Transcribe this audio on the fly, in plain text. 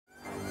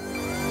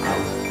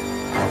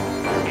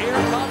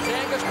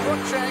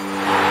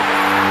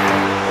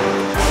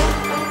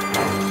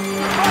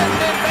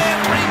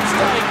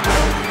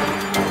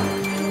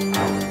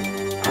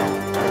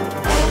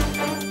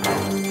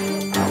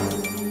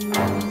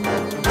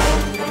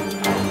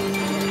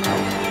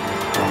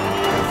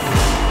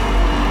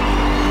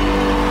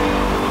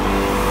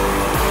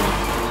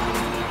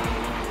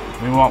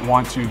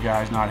want to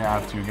guys, not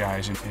have to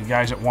guys, and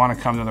guys that want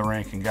to come to the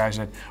rink and guys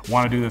that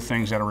want to do the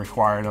things that are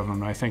required of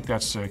them. And I think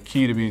that's the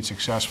key to being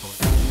successful.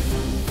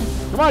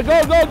 Come on,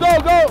 go, go, go,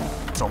 go!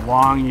 It's a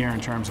long year in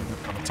terms of the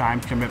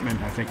time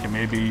commitment. I think it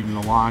may be even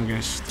the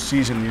longest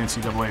season in the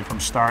NCAA from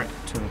start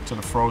to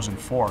the Frozen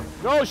Four.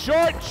 Go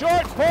short,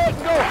 short, pull it, and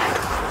go!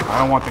 I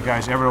don't want the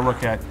guys ever to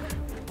look at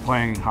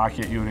playing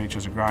hockey at UNH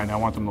as a grind. I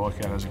want them to look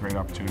at it as a great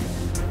opportunity.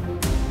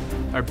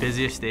 Our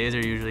busiest days are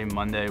usually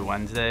Monday,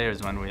 Wednesday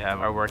is when we have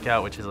our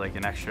workout, which is like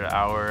an extra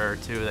hour or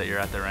two that you're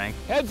at the rink.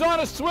 Heads on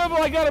a swivel,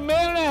 I got a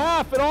man and a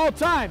half at all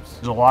times.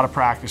 There's a lot of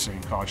practicing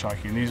in college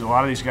hockey, and a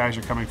lot of these guys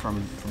are coming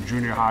from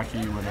junior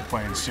hockey where they're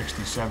playing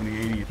 60, 70,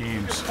 80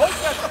 games.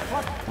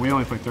 We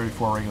only play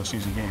 34 regular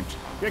season games.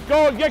 Get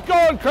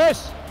going,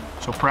 Chris!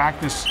 So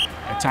practice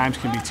at times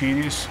can be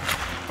tedious,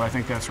 but I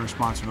think that's the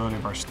responsibility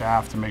of our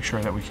staff to make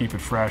sure that we keep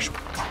it fresh.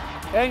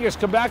 Angus,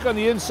 come back on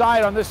the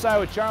inside on this side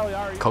with Charlie.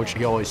 Coach,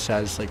 he always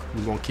says, like,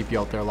 we won't keep you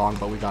out there long,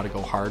 but we got to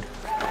go hard.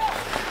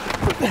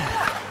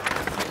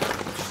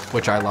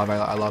 Which I love.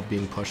 I love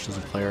being pushed as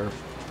a player.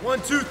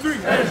 1, 2, 3.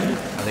 I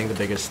think the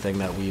biggest thing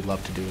that we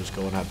love to do is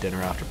go and have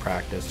dinner after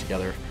practice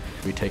together.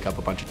 We take up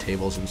a bunch of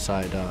tables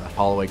inside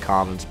Holloway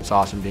Commons. It's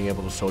awesome being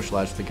able to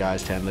socialize with the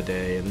guys to end the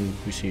day, and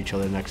we see each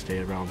other the next day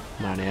around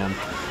 9 a.m.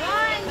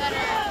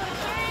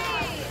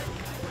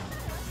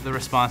 The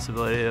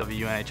responsibility of a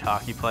UNH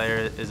hockey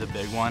player is a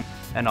big one,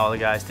 and all the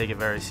guys take it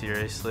very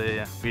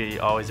seriously. We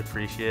always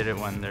appreciate it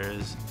when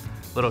there's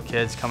little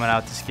kids coming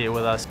out to skate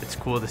with us. It's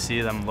cool to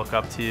see them look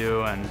up to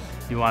you, and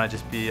you want to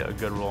just be a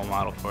good role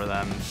model for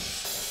them.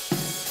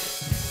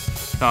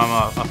 So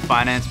I'm a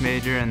finance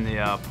major in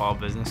the Paul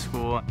Business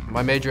School.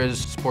 My major is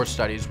sports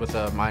studies with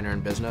a minor in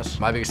business.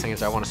 My biggest thing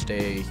is I want to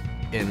stay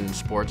in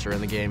sports or in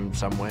the game in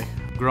some way.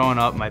 Growing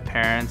up, my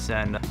parents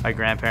and my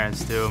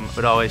grandparents too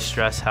would always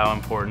stress how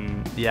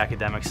important the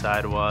academic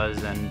side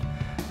was and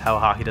how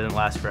hockey doesn't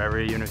last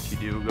forever. Even if you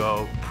do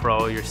go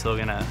pro, you're still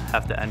gonna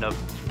have to end up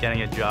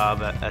getting a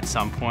job at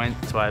some point.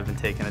 That's why I've been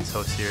taking it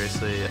so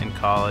seriously in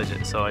college.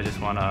 And so I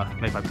just want to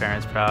make my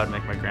parents proud,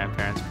 make my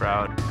grandparents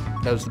proud.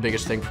 That was the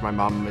biggest thing for my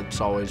mom.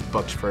 It's always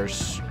books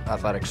first,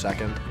 athletics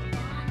second.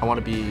 I want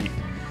to be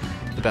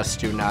the best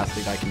student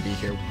athlete I can be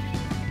here.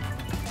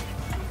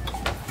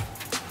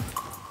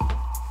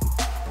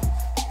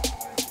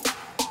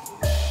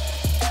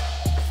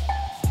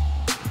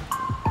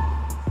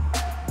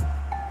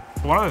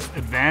 One of the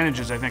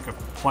advantages, I think, of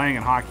playing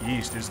in Hockey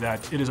East is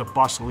that it is a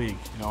bus league.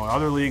 You know,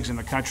 other leagues in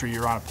the country,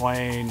 you're on a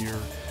plane, you're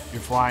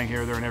flying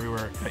here, there, and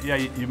everywhere. Yeah,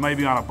 you might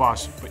be on a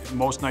bus, but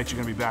most nights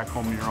you're going to be back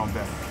home in your own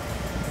bed.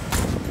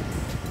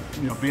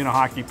 You know, being a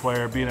hockey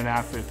player, being an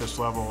athlete at this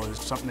level is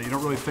something that you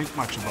don't really think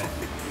much about.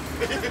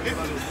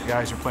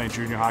 Guys are playing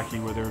junior hockey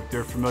where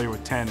they're familiar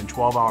with 10 and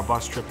 12-hour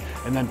bus trip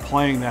and then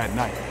playing that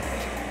night.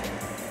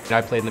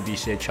 I played in the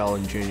BCHL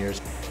in juniors.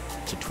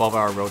 It's a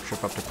 12-hour road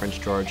trip up to Prince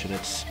George, and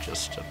it's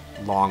just a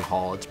long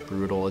haul. It's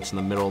brutal. It's in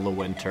the middle of the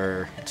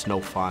winter. It's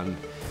no fun.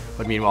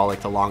 But meanwhile,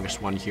 like the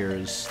longest one here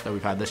that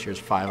we've had this year is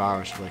 5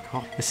 hours. We're like,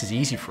 oh, this is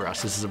easy for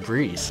us. This is a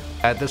breeze.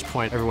 At this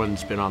point,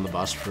 everyone's been on the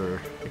bus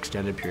for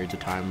extended periods of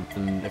time,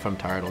 and if I'm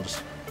tired, I'll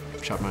just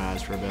shut my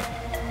eyes for a bit.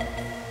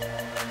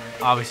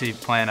 Obviously,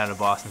 playing at a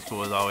Boston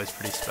school is always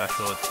pretty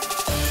special.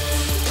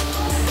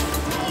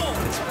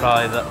 It's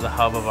probably the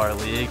hub of our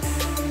league.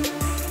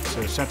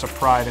 There's a sense of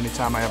pride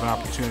anytime I have an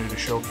opportunity to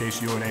showcase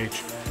UNH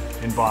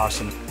in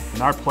Boston.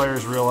 And our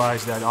players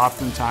realize that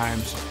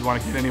oftentimes, if you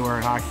want to get anywhere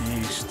in Hockey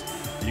East,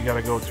 you got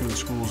to go through the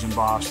schools in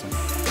Boston.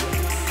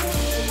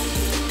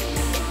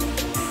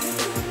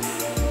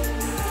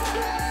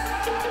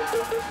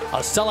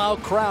 A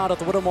sellout crowd at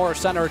the Whittemore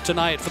Center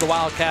tonight for the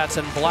Wildcats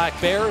and Black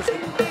Bears.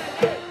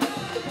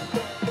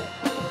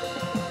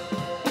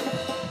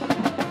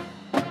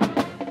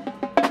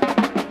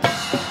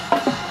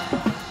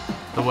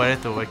 The Whitt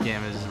at the Whitt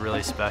game is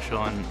really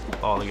special, and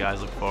all the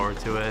guys look forward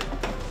to it.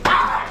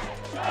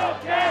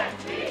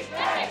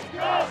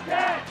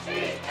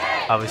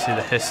 Obviously,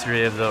 the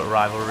history of the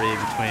rivalry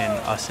between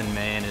us and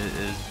Maine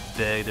is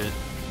big. There's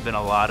been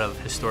a lot of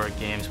historic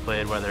games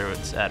played, whether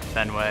it's at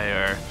Fenway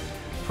or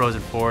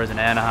Frozen Fours in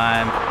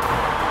Anaheim.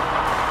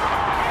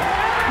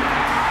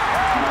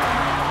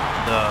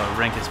 The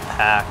rink is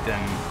packed,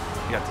 and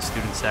you got the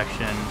student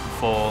section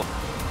full.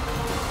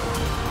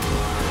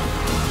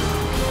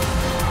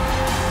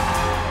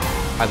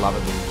 I love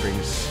it when it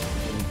brings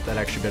that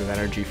extra bit of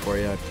energy for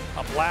you.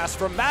 A blast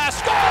from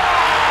Masco!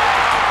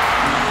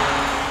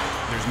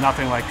 There's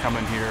nothing like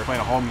coming here,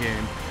 playing a home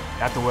game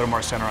at the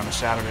Whittemore Center on a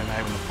Saturday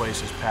night when the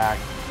place is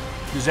packed.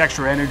 There's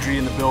extra energy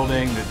in the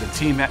building. The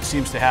team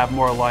seems to have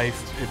more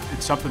life.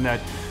 It's something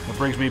that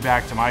brings me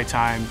back to my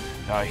time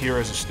here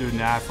as a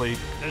student athlete.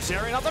 There's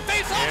Arian on the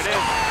face. Here it is.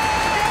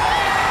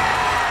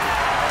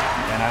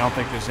 And I don't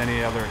think there's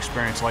any other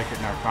experience like it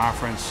in our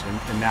conference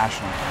and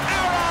nationally.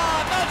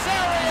 Aaron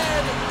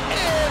Nazarian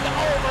in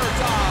over